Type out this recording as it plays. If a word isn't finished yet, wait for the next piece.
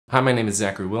Hi, my name is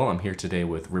Zachary Will. I'm here today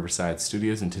with Riverside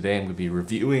Studios, and today I'm going to be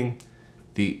reviewing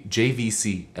the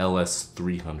JVC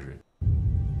LS300.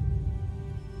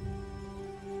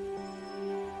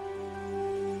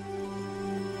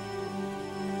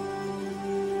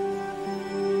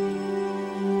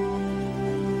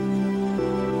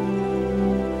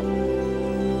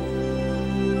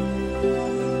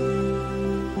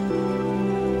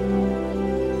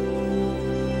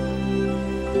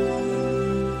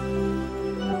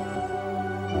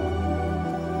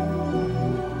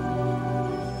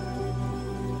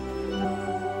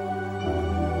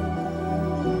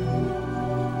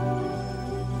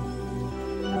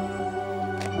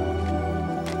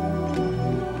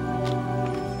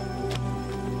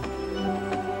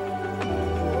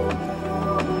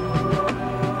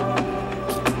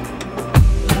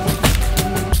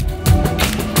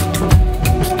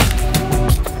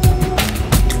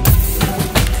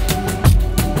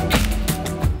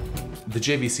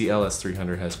 The JVC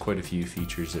LS300 has quite a few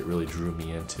features that really drew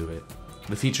me into it.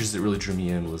 The features that really drew me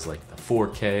in was like the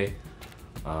 4K,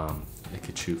 it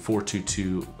could shoot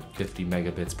 422 50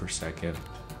 megabits per second,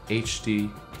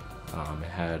 HD, it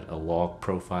had a log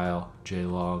profile,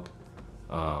 J-log,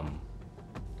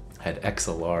 had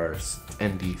XLRs,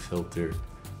 ND filter,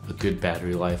 a good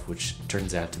battery life, which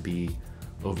turns out to be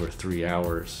over 3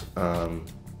 hours.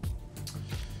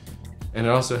 And it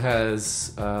also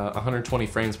has 120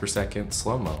 frames per second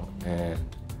slow-mo, and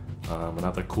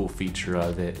another cool feature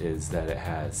of it is that it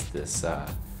has this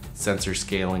sensor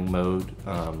scaling mode,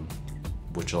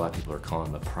 which a lot of people are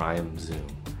calling the prime zoom.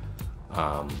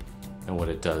 And what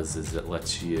it does is it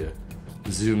lets you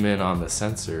zoom in on the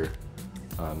sensor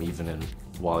even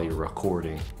while you're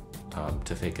recording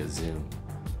to take a zoom.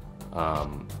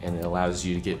 And it allows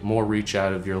you to get more reach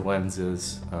out of your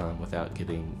lenses without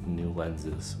getting new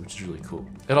lenses, which is really cool.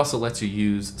 It also lets you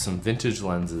use some vintage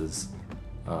lenses,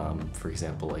 for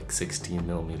example, like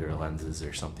 16mm lenses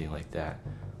or something like that.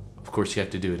 Of course, you have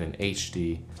to do it in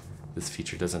HD. This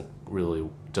feature doesn't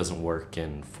work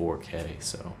in 4K,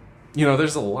 so. You know,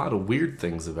 there's a lot of weird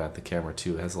things about the camera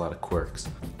too. It has a lot of quirks.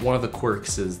 One of the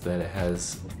quirks is that it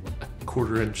has a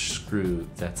 1/4-inch screw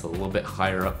that's a little bit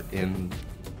higher up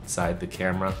inside the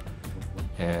camera,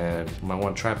 and my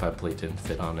one tripod plate didn't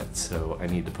fit on it, so I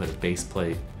need to put a base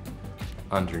plate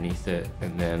underneath it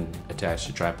and then attach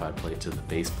the tripod plate to the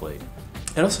base plate.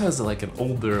 It also has like an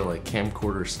older like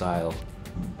camcorder style,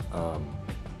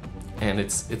 and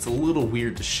it's a little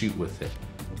weird to shoot with it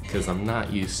because I'm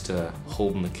not used to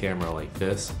holding the camera like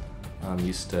this. I'm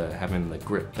used to having the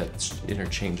grip that's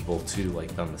interchangeable too,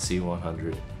 like on the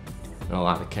C100. And a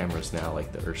lot of cameras now,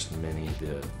 like the Ursa Mini,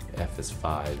 the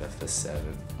FS5, FS7,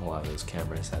 a lot of those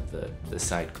cameras have the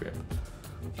side grip.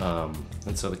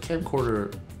 And so the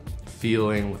camcorder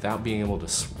feeling without being able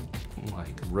to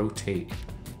like rotate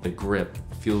the grip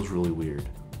feels really weird.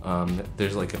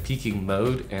 There's like a peaking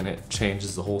mode, and it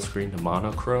changes the whole screen to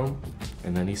monochrome,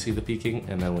 and then you see the peaking,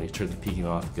 and then when you turn the peaking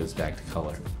off, it goes back to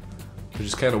color, which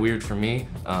is kind of weird for me.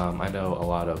 I know a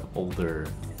lot of older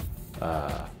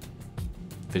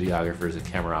videographers and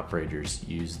camera operators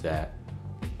use that,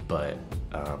 but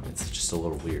it's just a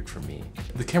little weird for me.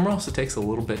 The camera also takes a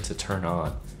little bit to turn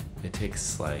on. It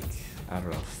takes like, I don't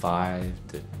know, 5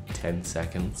 to 10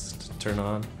 seconds to turn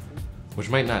on, which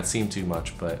might not seem too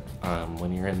much, but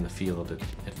when you're in the field, it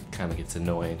kind of gets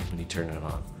annoying when you turn it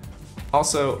on.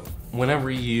 Also,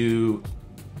 whenever you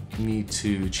need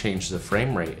to change the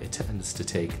frame rate, it tends to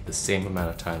take the same amount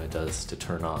of time it does to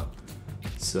turn on.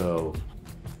 So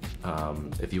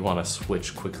if you want to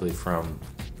switch quickly from,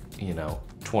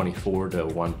 24 to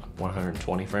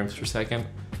 120 frames per second,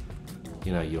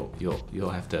 you'll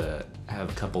have to have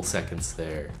a couple seconds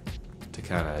there to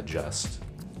kind of adjust.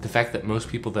 The fact that most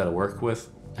people that I work with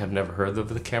have never heard of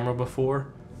the camera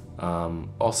before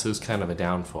also is kind of a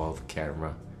downfall of the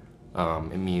camera.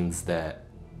 It means that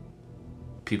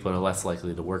people are less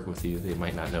likely to work with you. They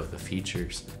might not know the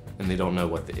features, and they don't know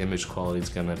what the image quality is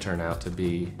going to turn out to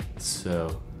be,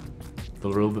 so they're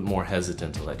a little bit more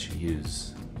hesitant to let you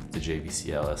use the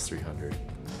JVC LS300.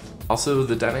 Also,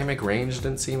 the dynamic range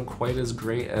didn't seem quite as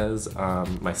great as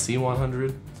my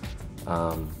C100.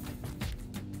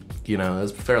 It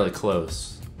was fairly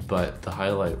close, but the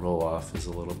highlight roll-off is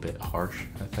a little bit harsh,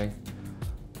 I think.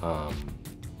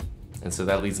 And so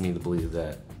that leads me to believe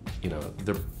that,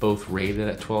 they're both rated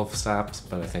at 12 stops,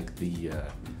 but I think the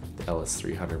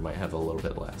LS300 might have a little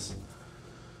bit less.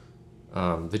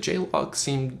 The J-log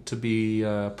seemed to be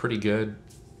pretty good,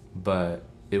 but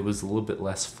it was a little bit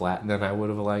less flat than I would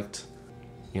have liked.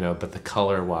 But the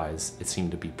color-wise, it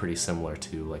seemed to be pretty similar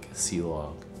to like a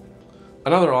C-log.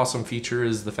 Another awesome feature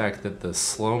is the fact that the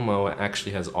slow-mo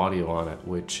actually has audio on it,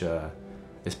 which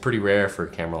is pretty rare for a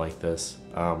camera like this.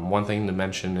 One thing to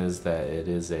mention is that it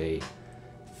is a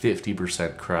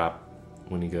 50% crop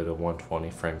when you go to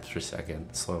 120 frames per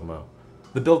second slow-mo.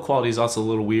 The build quality is also a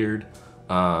little weird.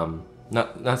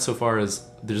 Not so far as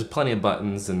there's plenty of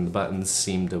buttons, and the buttons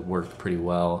seem to work pretty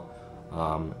well,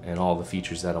 and all the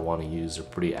features that I want to use are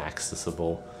pretty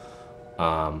accessible.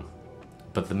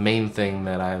 But the main thing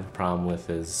that I have a problem with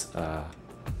is the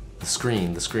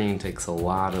screen. The screen takes a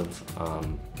lot of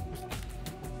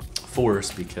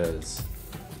force because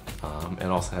it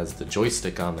also has the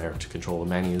joystick on there to control the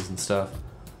menus and stuff.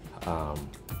 And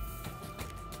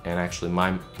actually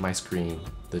my screen,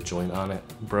 the joint on it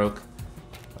broke.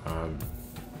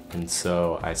 And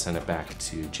so I sent it back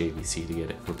to JVC to get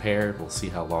it repaired. We'll see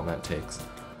how long that takes.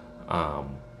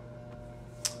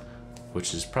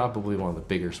 Which is probably one of the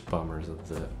biggest bummers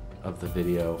of the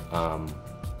video.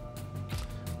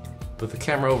 But the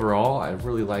camera overall, I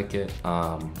really like it.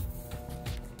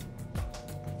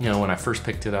 You know, when I first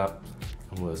picked it up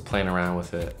and was playing around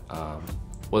with it,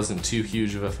 wasn't too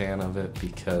huge of a fan of it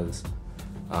because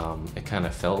it kind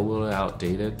of felt a little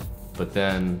outdated. But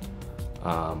then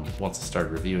once I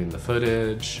started reviewing the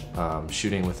footage,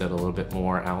 shooting with it a little bit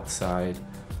more outside,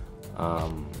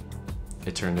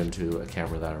 it turned into a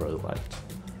camera that I really liked.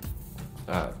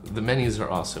 The menus are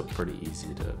also pretty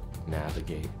easy to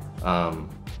navigate.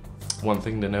 One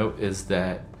thing to note is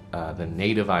that the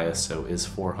native ISO is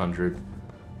 400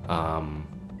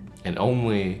 and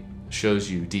only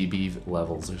shows you dB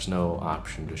levels. There's no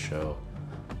option to show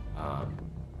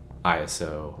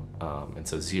ISO, and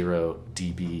so 0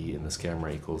 dB in this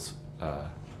camera equals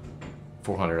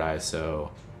 400 ISO,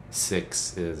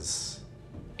 6 is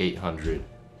 800,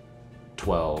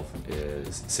 12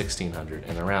 is 1600,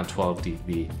 and around 12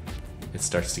 dB it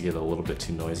starts to get a little bit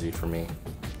too noisy for me.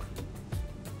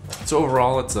 So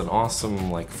overall, it's an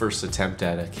awesome first attempt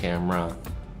at a camera.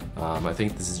 I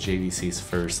think this is JVC's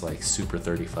first Super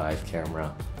 35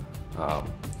 camera.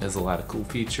 It has a lot of cool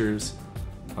features.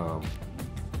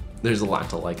 There's a lot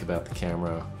to like about the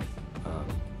camera.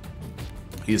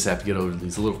 You just have to get over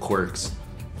these little quirks.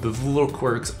 But the little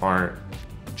quirks aren't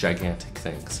gigantic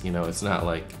things. You know, it's not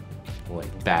like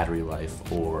battery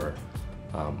life or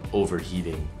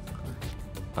overheating.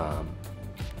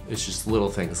 It's just little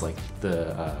things like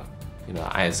the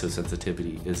ISO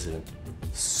sensitivity isn't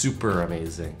super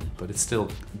amazing, but it's still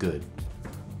good.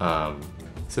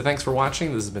 So thanks for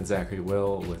watching. This has been Zachary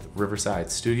Will with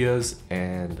Riverside Studios,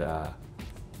 and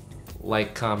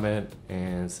like, comment,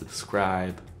 and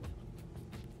subscribe.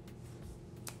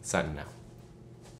 Signing out.